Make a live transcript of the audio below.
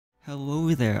Hello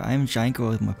there, I'm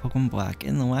GiantGrotle with my Pokemon Black.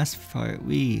 In the last part,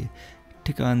 we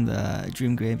took on the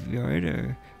Dream Graveyard,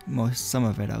 or some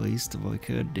of it at least, of what we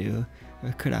could do,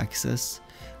 or could access.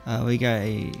 We got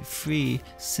a free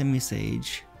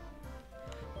Semi-Sage.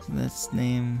 So that's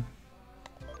name.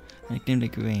 I named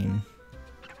it Green.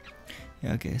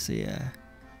 Yeah, okay, so yeah.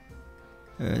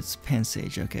 Or it's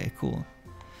Pansage, okay, cool.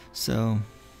 So,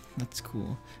 that's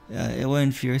cool. It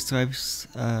went Fury Stripes,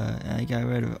 and I got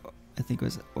rid of, I think it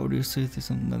was Odorsuth or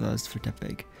something. No, that was for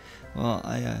Tepig. Well,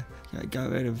 I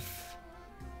got rid of,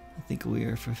 I think,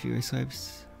 Leer for Fury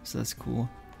Swipes, so that's cool.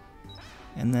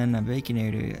 And then a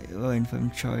Baconator went from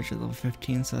charge at level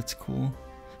 15, so that's cool.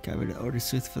 Got rid of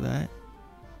Odorsuth for that,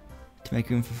 to make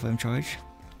room for Flame Charge.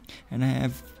 And I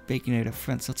have Baconator up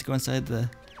front, so let's go inside the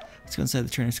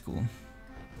trainer school.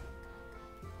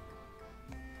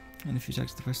 And if you talk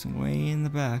to the person way in the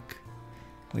back,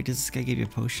 wait, does this guy give you a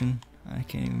potion? I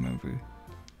can't even remember.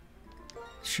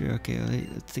 Sure, okay,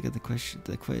 let's take out the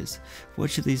quiz.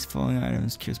 Which of these following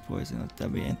items cures poison?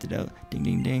 That'll be antidote. Ding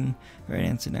ding ding. Right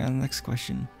answer. Now the next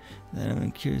question. That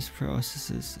item cures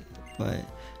processes, but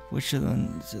which of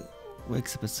them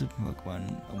wakes up a super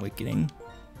Pokemon? Awakening.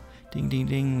 Ding ding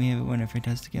ding. We have a winner.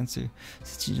 Fantastic answer.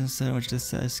 Since you just said which this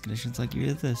says conditions, I'll give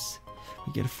you this.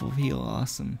 We get a full heal.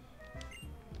 Awesome.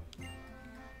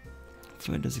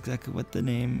 So it does exactly what the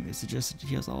name is suggested. It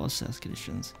heals all status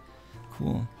conditions.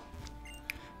 Cool.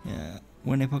 Yeah.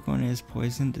 When a Pokemon is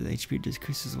poisoned, the HP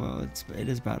decreases while it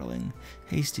is battling.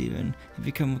 Hey Steven, have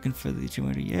you come looking for the gym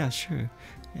leader? Yeah, sure.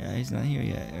 Yeah, he's not here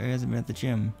yet, or he hasn't been at the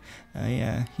gym.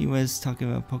 Yeah, he was talking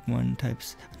about Pokemon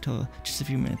types until just a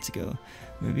few minutes ago.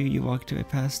 Maybe you walked right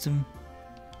past him?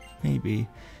 Maybe.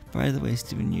 By the way,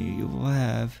 Steven,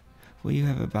 will you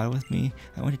have a battle with me?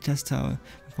 I want to test how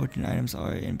important items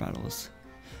are in battles.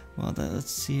 Well,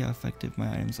 let's see how effective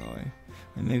my items are.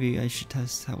 And maybe I should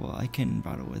test how well I can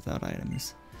battle without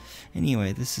items.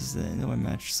 Anyway, this is the one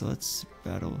match, so let's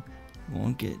battle. It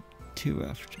won't get too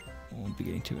rough. It won't be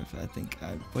getting too rough. I think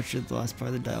I butchered the last part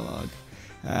of the dialogue.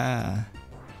 Ah.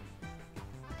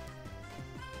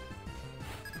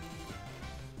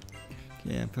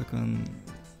 Yeah, Pokemon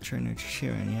Trainer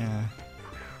Sharon, yeah.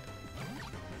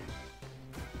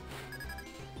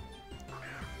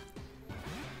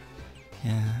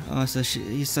 Yeah. Oh, so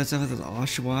he starts off with an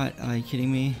Oshawott? Are you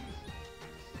kidding me?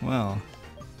 Well.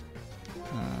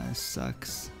 This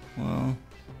sucks. Well.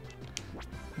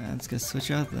 Let's go switch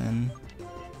out then.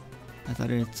 I thought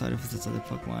it started with this other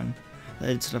Pokemon. I thought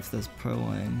it started off with this Pro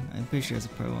one. I'm pretty sure it's a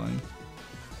Pro one.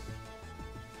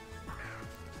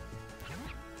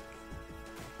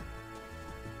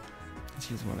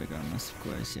 Let's use Water Gun, of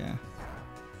course, yeah.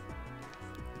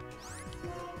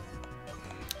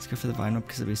 Go for the Vine Whip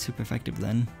because it'll be super effective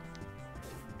then.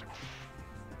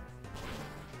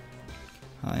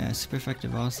 Oh yeah, super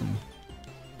effective, awesome.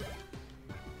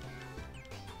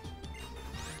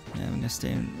 Yeah, I'm gonna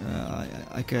stay in,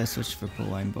 I could have switched for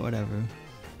Purloin, but whatever.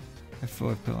 Or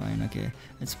for Purloin, okay.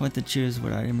 It's point to choose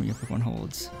what item your Pokemon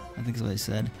holds. I think is what I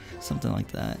said. Something like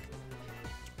that.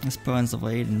 This Purloin's level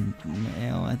 8 in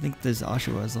male. I think there's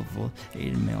Oshawa's level 8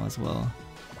 in male as well.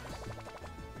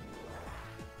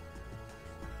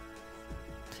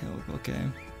 Okay,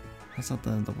 that's not the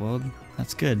end of the world.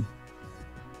 That's good.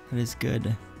 That is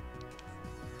good.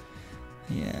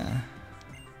 Yeah.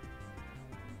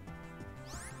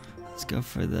 Let's go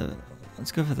for the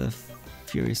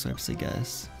Fury Swipes, I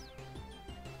guess.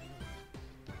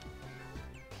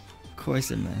 Of course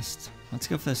it missed. Let's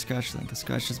go for the Scratch then, because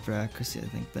Scratch is for accuracy, I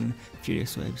think, then Fury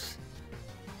Swipes.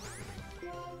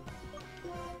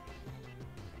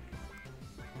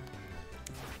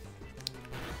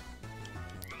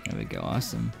 There we go,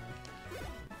 awesome.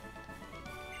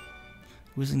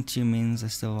 Losing 2 means I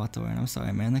still have a lot to learn. I'm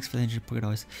sorry, man. Thanks for the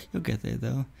 $100. You'll get there,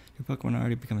 though. Your Pokemon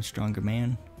already become a stronger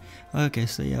man. Okay,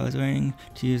 so yeah, I was learning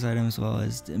to use items well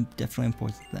is definitely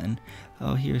important then.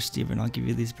 Oh, here, Steven, I'll give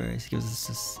you these berries. He gives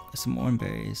us some orange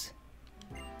berries.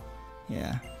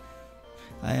 Yeah.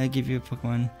 I give you a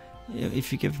Pokemon.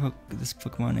 If you give this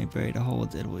Pokemon a berry to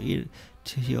hold, it will eat it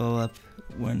to heal up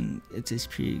when its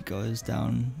HP goes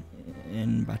down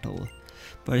in battle.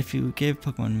 But if you give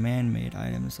Pokemon man-made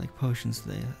items like potions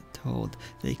to hold,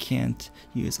 they can't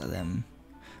use them.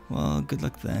 Well, good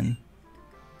luck then.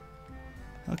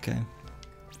 Okay.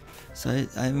 So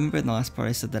I remember in the last part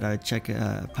I said that I would check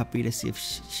Puppy to see if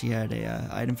she had a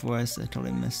item for us. I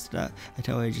totally missed that. I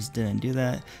totally just didn't do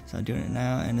that. So I'm doing it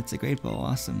now, and it's a great ball.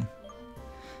 Awesome.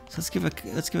 So let's give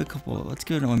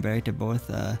an orange berry to both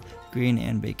Green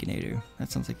and Baconator. That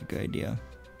sounds like a good idea.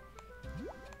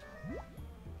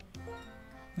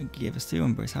 He gave us 3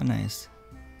 orange berries. How nice.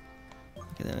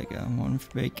 Okay, there we go. One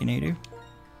for Baconator.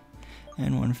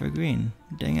 And one for green.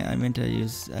 Dang it, I meant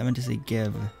to say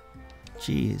give.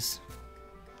 Jeez.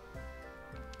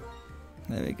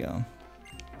 There we go.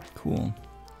 Cool.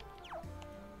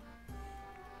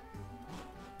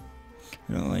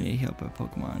 I don't really need help with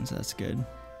Pokemon, so that's good.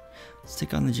 Let's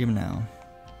take on the gym now.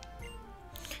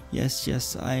 Yes,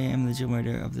 yes, I am the gym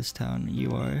leader of this town.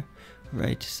 You are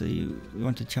right, so you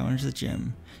want to challenge the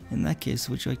gym. In that case,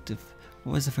 would you like to...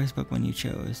 What was the first Pokemon you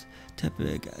chose?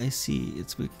 Tepig. I see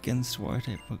it's weak against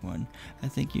water-type Pokemon. I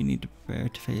think you need to prepare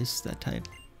to face that type.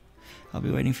 I'll be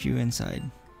waiting for you inside.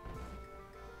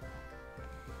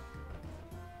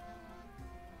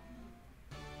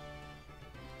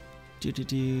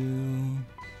 Do-do-do.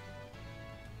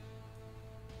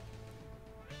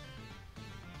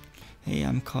 Hey,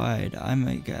 I'm Clyde. I'm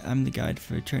the guide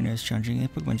for trainers challenging a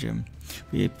Pokemon gym.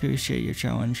 We appreciate your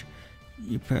challenge.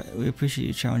 We appreciate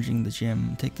you challenging the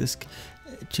gym. Take this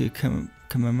to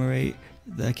commemorate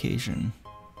the occasion.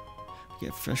 We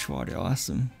get fresh water.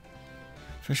 Awesome.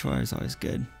 Fresh water is always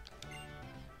good.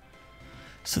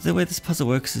 So the way this puzzle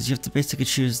works is you have to basically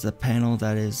choose the panel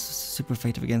that is super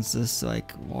effective against this. So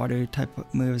like water type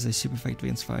moves are super effective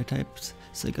against fire types.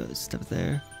 So you go step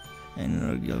there,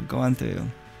 and you'll go on through.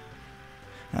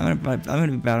 I'm gonna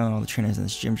be battling all the trainers in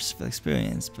this gym just for the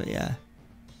experience. But yeah.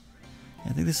 I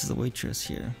think this is a waitress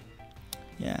here.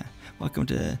 Yeah. Welcome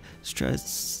to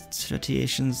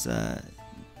Stratiation's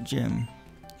gym.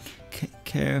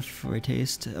 Care for a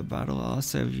taste, a bottle. I'll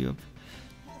serve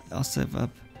up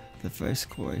the first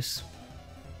course.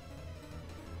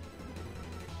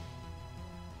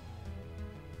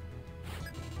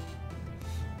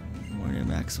 Warrior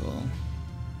Maxwell.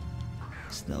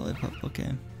 Snelly Pup,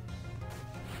 okay.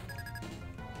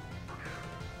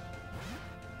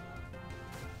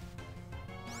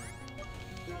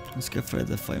 Let's go for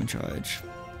the flame charge.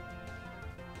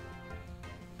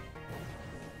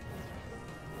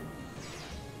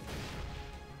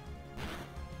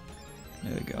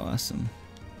 There we go, awesome.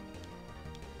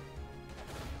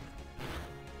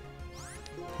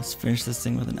 Let's finish this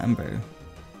thing with an Ember.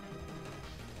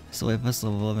 So we have plus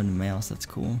level 11 male, so that's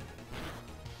cool.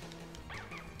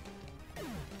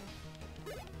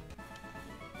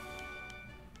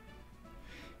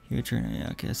 Your turn.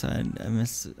 Yeah, okay, so I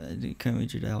couldn't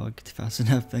read your dialogue fast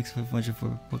enough. Thanks for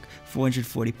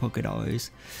 440 Poké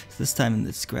Dollars. So this time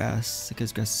it's grass,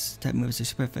 because grass type moves are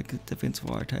super effective against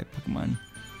water type Pokemon.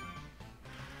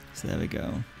 So there we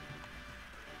go.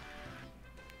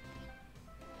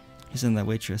 He's in that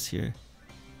waitress here.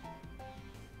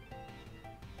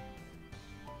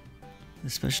 The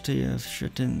specialty of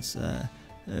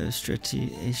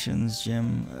Stratiation's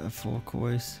gym, full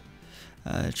course.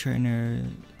 Trainer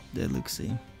de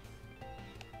Luxie.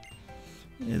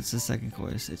 It's the second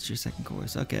course. It's your second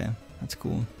course. Okay, that's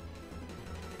cool.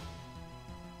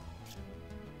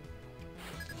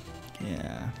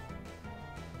 Yeah.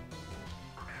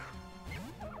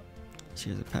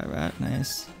 She's a pet rat.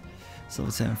 Nice.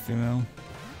 Silver 7 female.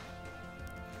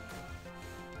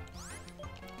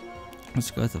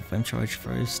 Let's go with the flame charge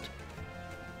first.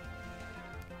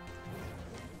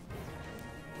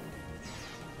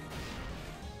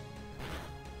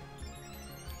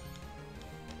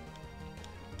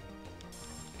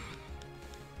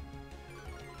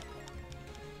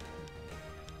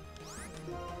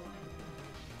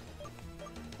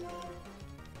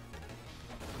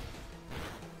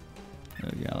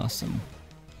 There we go, awesome.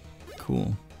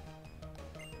 Cool.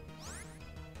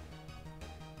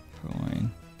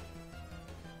 Fine.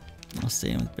 I'll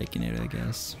stay in with Baconator, I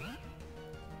guess.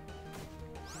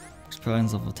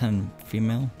 Provine's level 10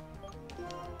 female.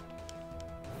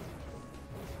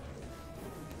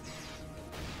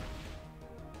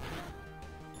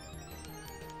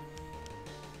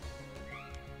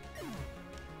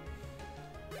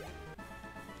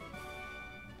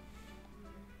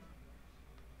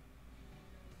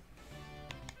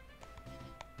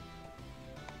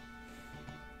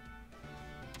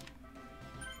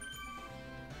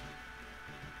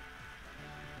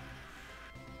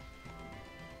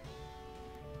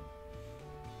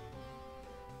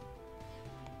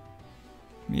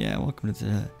 Yeah, welcome to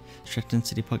the Stratton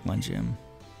City Pokemon Gym.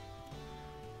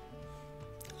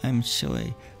 I'm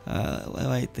Chili. I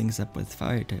light things up with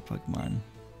fire type Pokemon.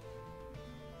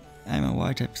 I'm a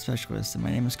water type specialist and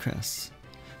my name is Cress.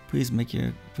 Pleased to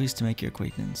make your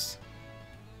acquaintance.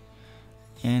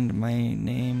 And my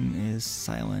name is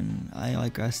Silent. I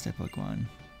like grass type Pokemon.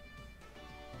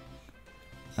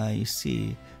 You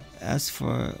see, as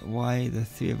for why the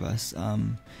three of us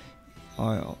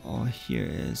are all here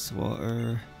is,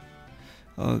 well,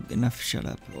 Oh, enough, shut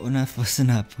up. Oh, enough,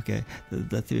 listen up. Okay,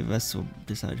 the three of us will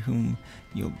decide whom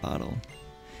you'll battle.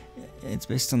 It's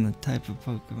based on the type of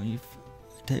Pokemon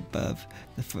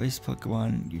the first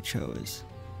Pokemon you chose.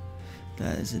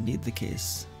 That is indeed the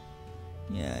case.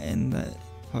 Yeah, and the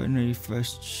partner you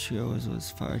first chose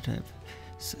was fire type,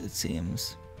 so it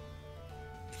seems.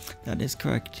 That is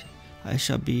correct. It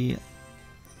shall be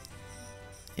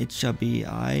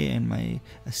I and my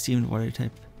esteemed water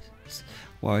types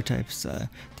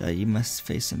that you must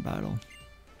face in battle.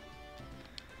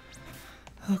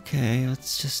 Okay,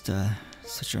 let's just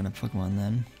switch on a Pokemon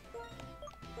then.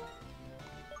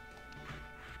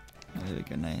 Oh, there we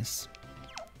go, nice.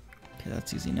 Okay,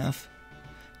 that's easy enough.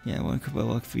 Yeah, one good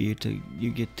luck for you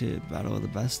get to battle the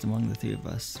best among the three of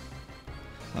us.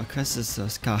 Oh, Cress is so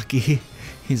cocky.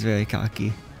 He's very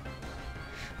cocky.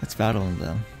 Let's battle him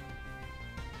though.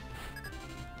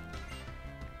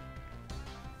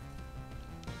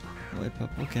 Wipe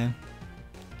up, okay.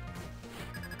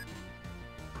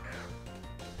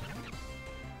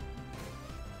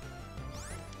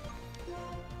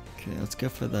 Okay, let's go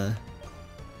for the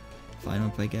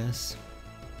final, I guess.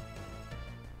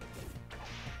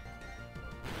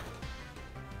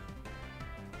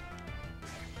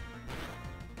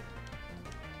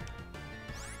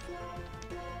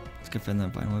 Let's go for the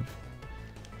Vine Whip.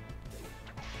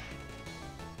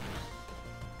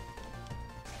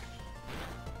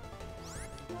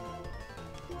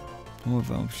 More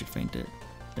Vine should faint it.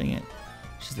 Dang it.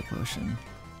 She's the potion.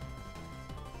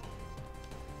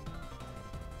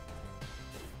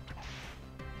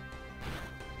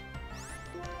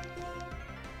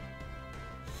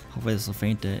 Hopefully this will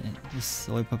faint it. This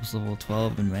Wipe-Up is level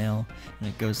 12 in male, and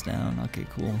it goes down. Okay,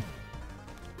 cool.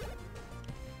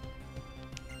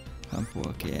 Pump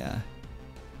work, yeah.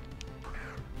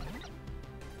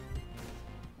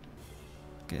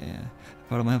 Okay, yeah.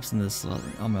 Part of my helps in this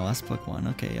on my last Pokemon.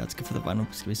 Okay, yeah, let's go for the Vinyl.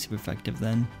 It's gonna be super effective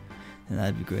then, and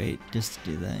that'd be great just to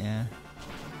do that. Yeah.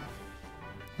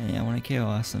 And yeah, I want to KO.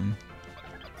 Awesome.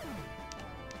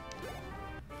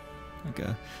 Okay,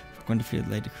 we're going to defeat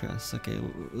Lady Cress. Okay,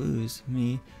 lose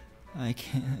me. I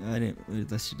can't. I didn't really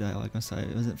let you die. Like I'm sorry,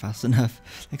 it wasn't fast enough.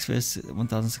 Next first,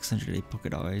 1,608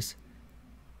 Pokédollars.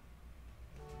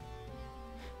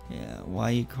 Yeah, why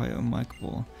are you quite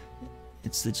remarkable?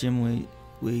 It's the Gym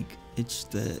League. It's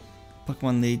the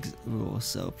Pokemon League's rule.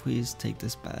 So please take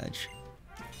this badge.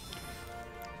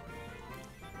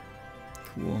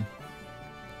 Cool.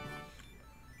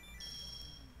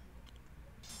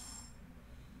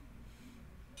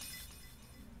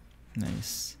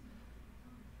 Nice.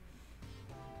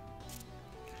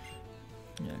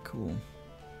 Yeah, cool.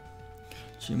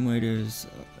 Gym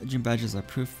badges are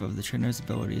proof of the trainer's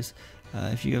abilities.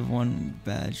 If you have one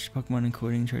badge, Pokemon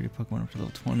including traded Pokemon up to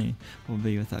level 20 will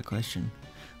be without question.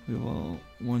 We will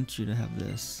want you to have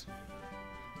this.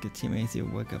 Get Team A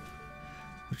through Work Up,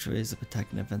 which raises up attack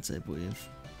and defense, I believe.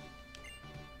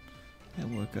 Yeah,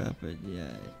 Work Up, but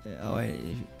yeah. Oh wait,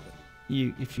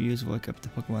 if you use Work Up, the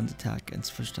Pokemon's attack and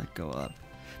first attack go up.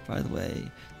 By the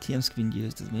way, TMs can be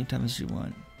used as many times as you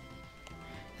want.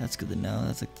 That's good to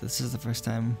know. This is the first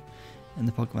time in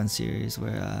the Pokemon series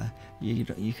where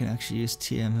you can actually use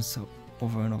TMs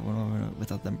over and over and over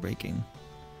without them breaking.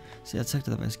 So yeah, let's check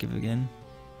the device give again.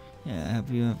 Yeah, I hope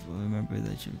you remember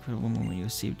that you incredible moment when you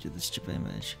received this chip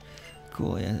image.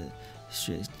 Cool, yeah.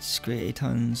 Great 8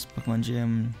 tons, Pokemon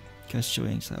Gym, Cress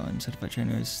Chewing, Silent, Certified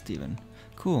Trainers, Steven.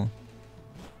 Cool.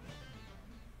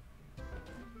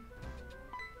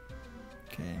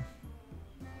 Okay.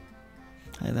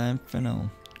 Hi there, I'm Fennel.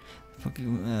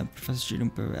 Professor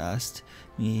Juniper asked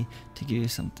me to give you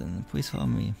something. Please follow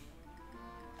me.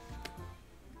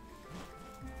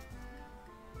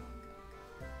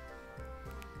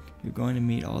 You're going to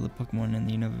meet all the Pokemon in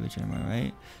the Unova Gym, am I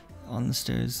right? On the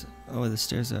stairs. Oh, the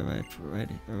stairs are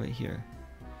right here.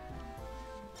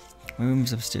 My room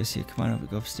is upstairs here. Come on over,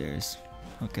 go upstairs.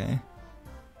 Okay.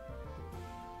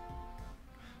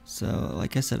 So,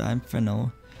 like I said, I'm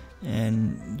Fennel.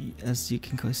 And as you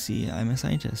can see, I'm a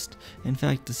scientist. In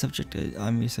fact, the subject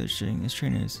I'm researching is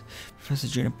trainers. Professor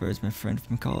Juniper is my friend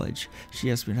from college. She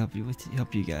asked me to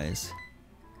help you guys.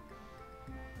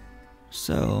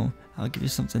 So I'll give you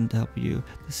something to help you.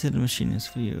 This hidden machine is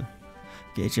for you.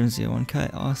 Okay, Gym 01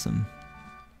 cut. Awesome.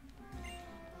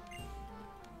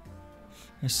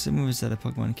 There's some moves that a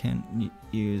Pokemon can't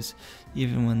use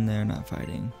even when they're not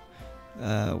fighting.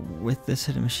 With this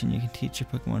hidden machine, you can teach your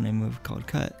Pokemon a move called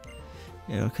Cut.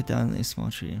 It'll cut down a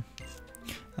small tree.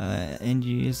 And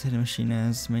you use the hidden machine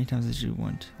as many times as you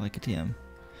want, like a TM.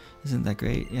 Isn't that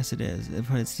great? Yes, it is.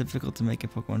 But it's difficult to make a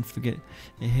Pokemon forget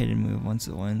a hidden move once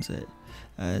it learns it.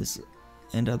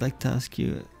 and I'd like to ask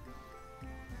you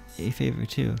a favor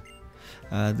too.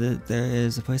 There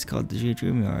is a place called the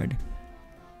Dream Yard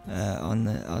on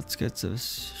the outskirts of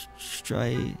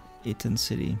Striaton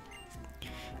City.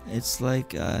 It's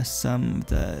like some of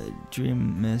the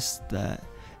dream mist that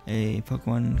a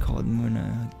Pokemon called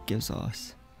Muna gives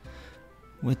us.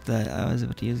 With that, I was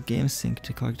able to use GameSync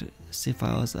to collect save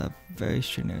files of various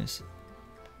trainers.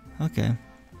 Okay.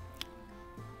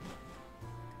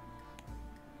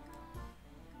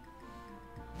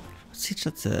 Let's teach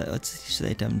the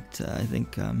item to, I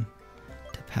think, to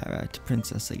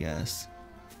Princess, I guess.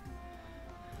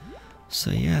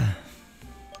 So yeah.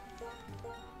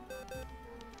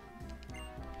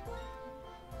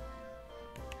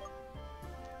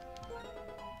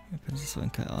 Princess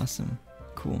Winka, awesome,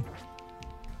 cool.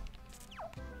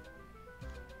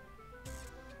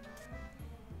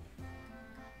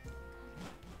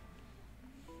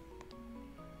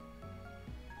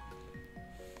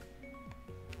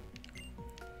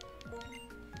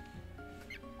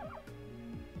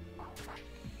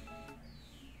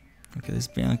 Okay, this is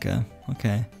Bianca.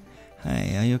 Okay.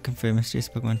 Hi, are you looking for a mysterious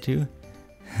Pokemon too?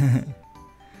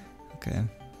 Okay.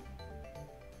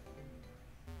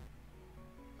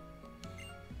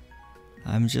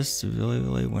 I'm just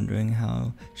really wondering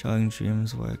how showing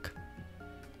dreams work.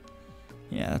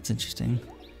 Yeah, that's interesting.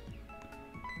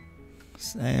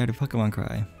 I heard a Pokemon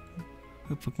cry.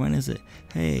 What Pokemon is it?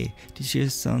 Hey, did you hear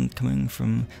sound coming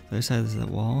from the other side of the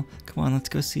wall? Come on, let's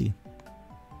go see.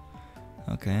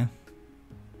 Okay.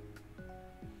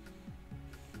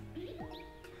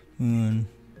 Moon.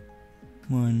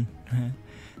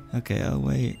 Okay, oh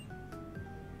wait.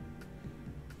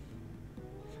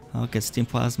 I'll get Steam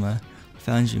Plasma.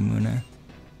 Found you, Muna.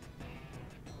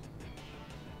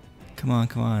 Come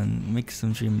on, make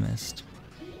some dream mist.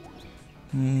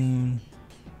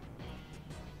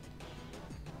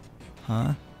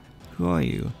 Huh? Who are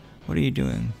you? What are you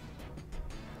doing?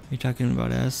 You're talking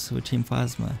about us with Team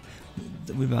Plasma.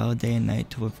 We battle day and night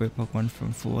to liberate Pokemon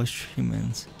from foolish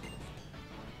humans.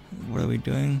 What are we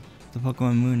doing? The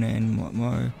Pokemon Muna and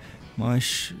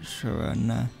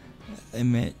Marshana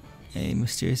emit a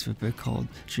mysterious vapor called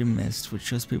Dream Mist, which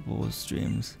shows people's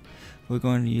dreams. We're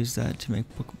going to use that to make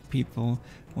people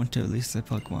want to release their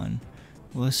Pokemon.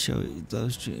 We'll show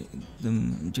those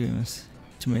dreams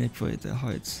to manipulate their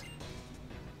hearts.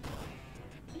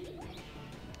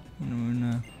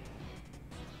 Muna.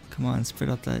 Come on, spit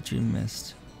out that Dream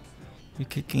Mist. You're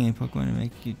kicking a Pokemon to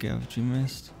make you get Dream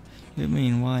Mist? You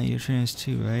mean why? You're trainers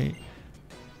too, right?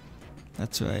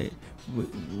 That's right.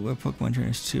 We're Pokemon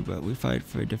trainers too, but we fight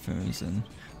for a different reason.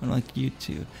 Unlike you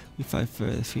two, we fight for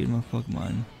the freedom of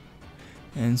Pokemon.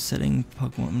 And setting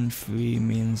Pokemon free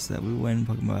means that we win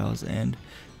Pokemon battles and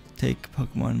take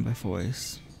Pokemon by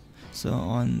force. So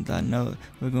on that note,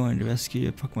 we're going to rescue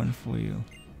your Pokemon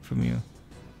from you.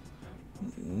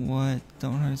 What?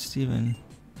 Don't hurt Steven.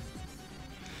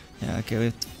 Yeah, okay, we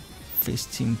have to face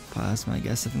Team Plasma, I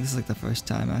guess. I think this is like the first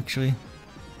time, actually.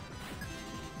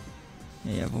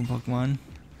 Yeah, you have one Pokemon.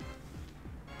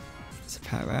 It's a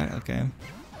Patrat, okay.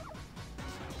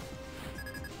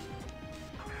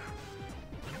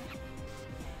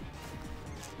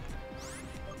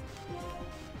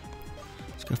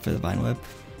 Let's go for the Vine Whip.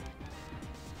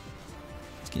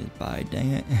 Let's get it by,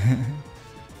 dang it.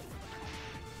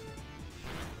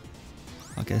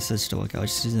 Okay, this is still work out.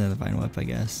 Just using another Vine Whip, I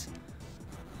guess.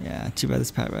 Yeah, too bad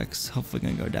this Patrex hopefully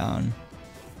gonna go down.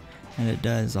 And it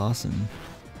does, awesome.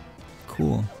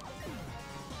 Cool.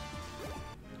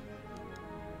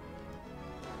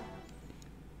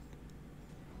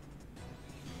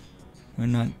 We're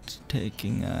not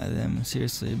taking them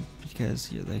seriously because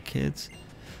they're kids.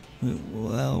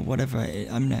 Well, whatever,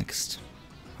 I'm next.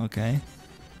 Okay.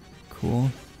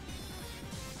 Cool.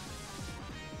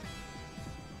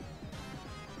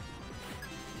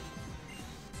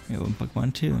 We have one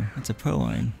Pokemon too. It's a Pro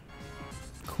line.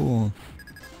 Cool.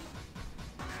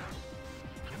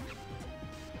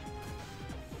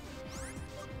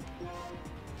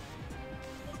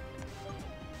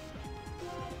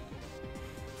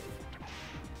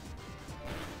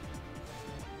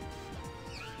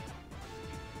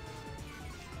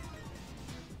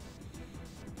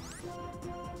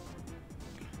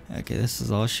 Okay, this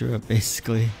is all she wrote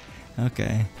basically.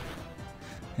 Okay.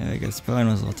 Yeah, I guess Pro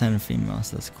was level 10 female,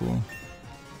 so that's cool.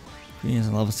 Green is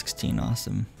a level 16,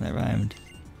 awesome. That rhymed.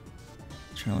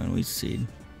 Charlie and Wheat Seed.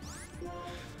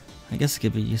 I guess it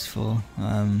could be useful.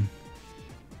 Actually,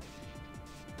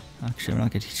 I'm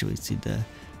not gonna teach you Wheat Seed to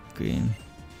Green.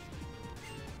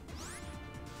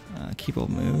 Keep old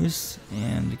moves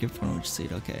and give one Wheat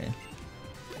Seed, okay.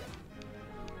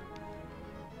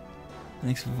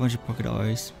 Thanks for 400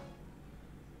 $.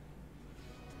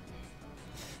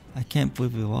 I can't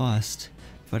believe we lost,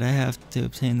 but I have to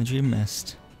obtain the Dream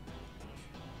Mist.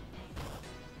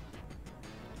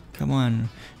 Come on,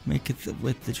 make it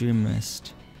with the Dream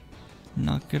Mist.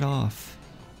 Knock it off.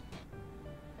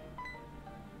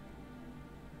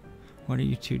 What are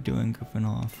you two doing goofing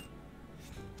off?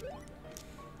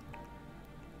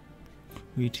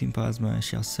 We Team Plasma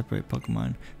shall separate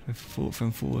Pokemon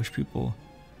from foolish people.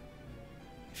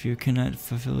 If you cannot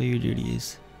fulfill your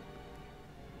duties,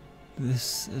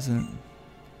 this isn't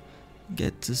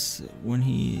Getsus when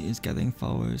he is gathering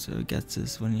followers, or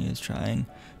Getsus when he is trying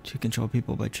to control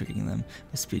people by tricking them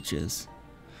with speeches.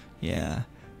 Yeah,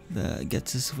 the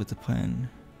Getsus with the plan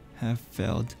have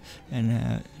failed,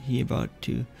 and he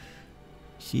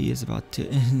is about to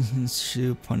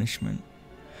ensue punishment.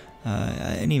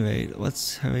 At any rate,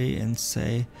 let's hurry and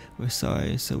say we're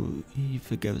sorry so he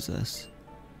forgives us.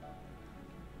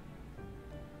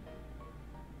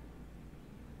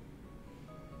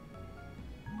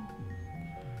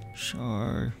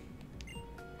 Sure.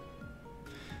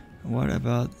 What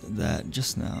about that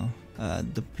just now?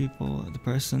 The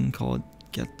person called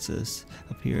Getsus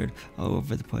appeared all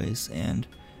over the place, and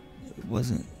it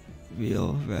wasn't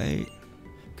real, right?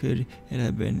 Could it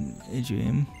have been a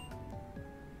dream?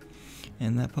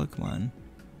 And that Pokemon,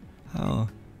 oh,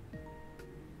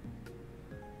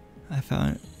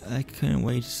 I couldn't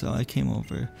wait, so I came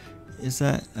over. Is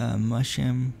that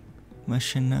Mushina?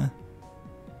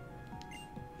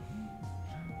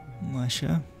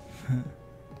 Masha?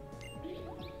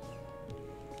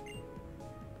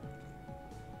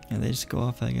 Yeah, they just go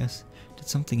off, I guess. Did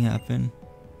something happen?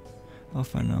 Oh,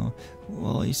 I know.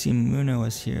 Well, you see, Muna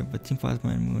was here, but Team Plasma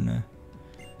and Muna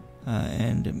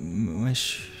and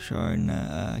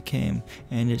Misharna came,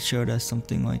 and it showed us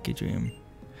something like a dream.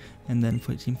 And then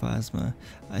put Team Plasma.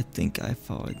 I think I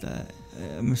followed that.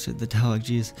 I misread the dialogue.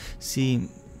 Geez. See,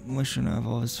 Misharna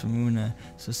evolves from Muna,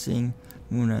 so seeing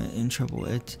Muna in trouble,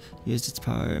 it used its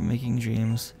power, making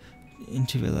dreams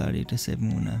into reality to save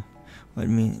Muna.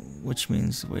 Which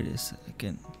means, wait a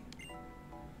second.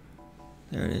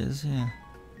 There it is, yeah.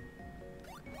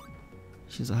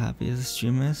 She's all happy. Is this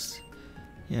Dream Mist?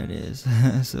 Yeah, it is.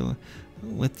 So,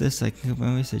 with this, I can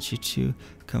come over said you two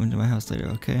come to my house later,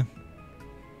 okay?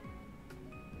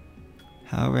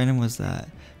 How random was that?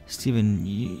 Steven,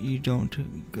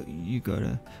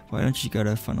 why don't you go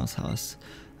to Funnel's house?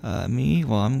 Me?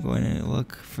 Well, I'm going to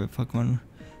look for Pokemon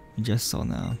we just saw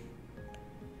now.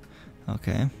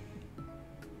 Okay.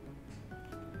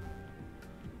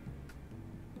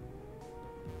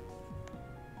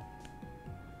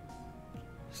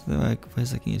 Is there like a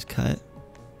place I can use cut?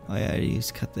 Oh yeah, I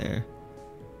use cut there.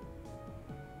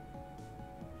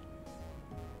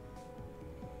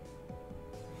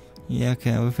 Yeah,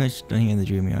 okay, we're finished done here in the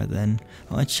Dream Yard then.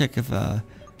 I want to check if we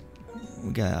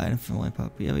got an item from Light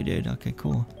Pup. Yeah, we did. Okay,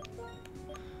 cool.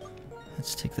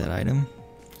 Let's take that item.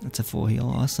 That's a full heal,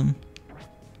 awesome.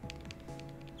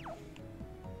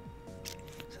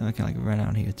 So I can like run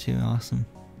out here too, awesome.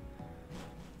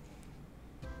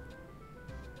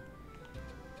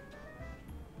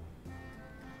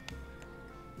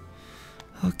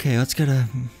 Okay, let's go to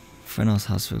Fresno's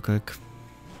house real quick.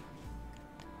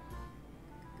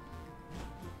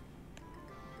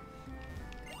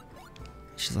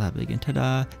 She's happy again.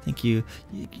 Ta-da! Thank you.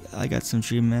 I got some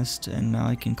Dream Mist, and now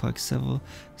I can collect several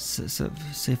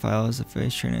save files of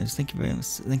various trainers. Thank you very much.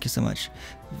 Thank you so much,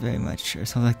 very much, or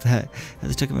something like that.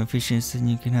 As a token of appreciation,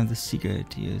 you can have the Seeker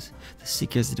to use. The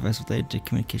Seeker is a device related to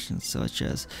communications, such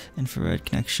as infrared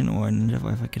connection or native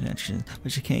Wi-Fi connection,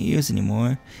 which I can't use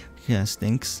anymore. Yeah,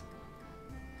 stinks.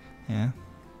 Yeah.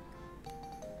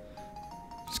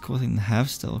 It's a cool thing to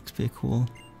have. Still looks pretty cool.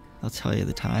 I'll tell you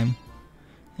the time.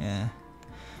 Yeah.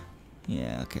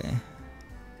 Yeah, okay.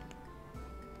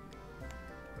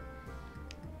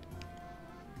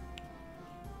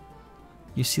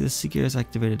 You see the Seeker is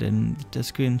activated and the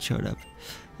screen showed up.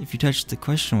 If you touch the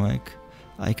question mark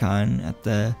icon at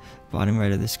the bottom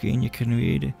right of the screen, you can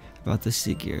read about the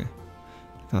Seeker,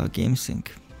 about GameSync.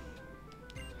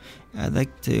 I'd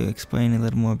like to explain a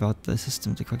little more about the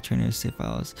system to collect trainers' save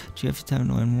files. Do you have time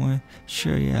to learn more?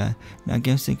 Sure, yeah. Now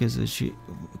GameSync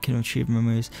can retrieve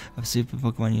memories of super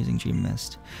Pokemon using Dream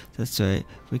Mist. That's right,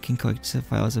 we can collect save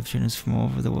files of trainers from all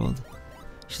over the world.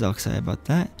 She's all excited about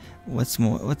that. What's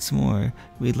more,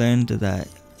 we learned that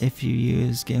if you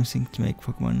use GameSync to make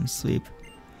Pokemon sleep,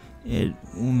 it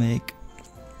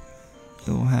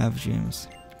will have dreams.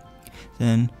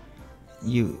 Then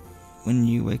when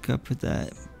you wake up with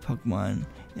that Pokemon,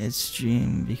 its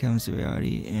dream becomes a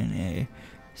reality in a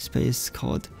space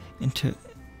called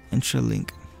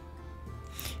Intralink.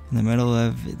 in the middle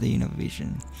of the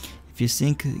region. If you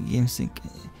think game sync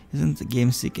isn't the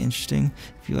game sync interesting,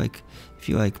 if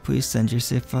you like, please send your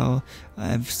save file.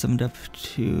 I've summed up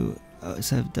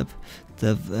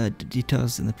the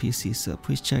details in the PC, so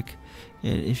please check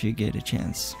it if you get a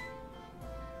chance.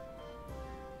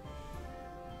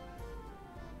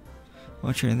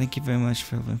 Watcher, thank you very much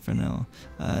for helping Fernell.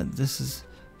 This is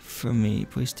from me.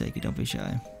 Please take it. Don't be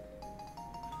shy.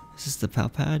 Is this the pal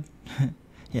pad?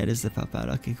 Yeah, it is the pal pad.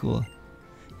 Okay, cool.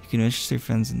 You can register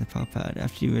friends in the pal pad.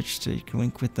 After you register, you can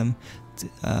link with them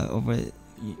over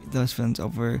those friends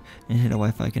over and hit a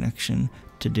Wi-Fi connection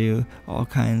to do all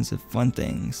kinds of fun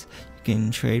things. You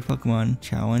can trade Pokemon,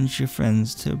 challenge your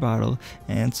friends to a battle,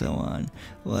 and so on.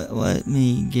 Let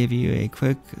me give you a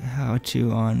quick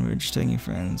how-to on registering your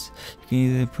friends. You can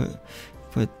either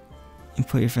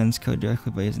input your friend's code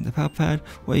directly by using the pal pad,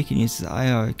 or you can use the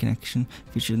IR connection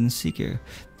featured in the Seeker.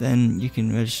 Then you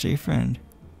can register your friend.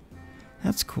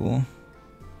 That's cool.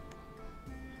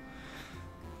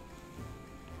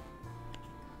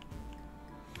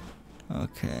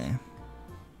 Okay.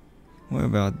 We're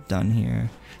about done here.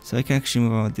 So I can actually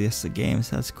move on with the rest of the game,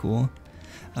 so that's cool.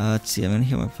 Let's see, I'm gonna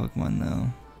heal my Pokemon though.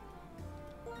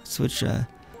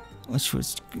 Let's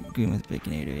switch green with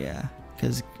Baconator, yeah.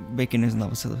 Because Bacon isn't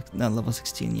not level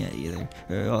 16 yet either.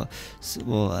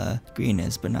 Green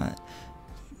is, but not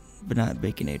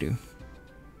Baconator.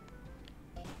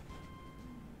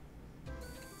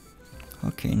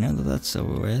 Okay, now that that's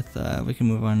over with, we can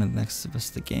move on to the next rest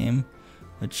of the game,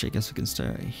 which I guess we can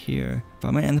start right here. But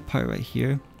I might end the part right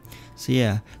here. So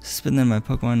yeah, spin then my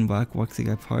Pokemon Black walk through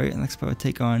that part, and the next part will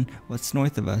take on what's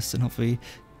north of us, and hopefully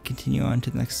continue on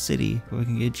to the next city where we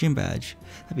can get a gym badge.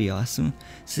 That'd be awesome.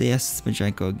 So yes, it's been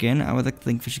GiantGrotle again. I would like to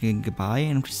thank you for saying goodbye,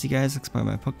 and hope to see you guys next part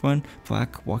of my Pokemon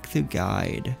Black walkthrough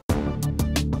guide.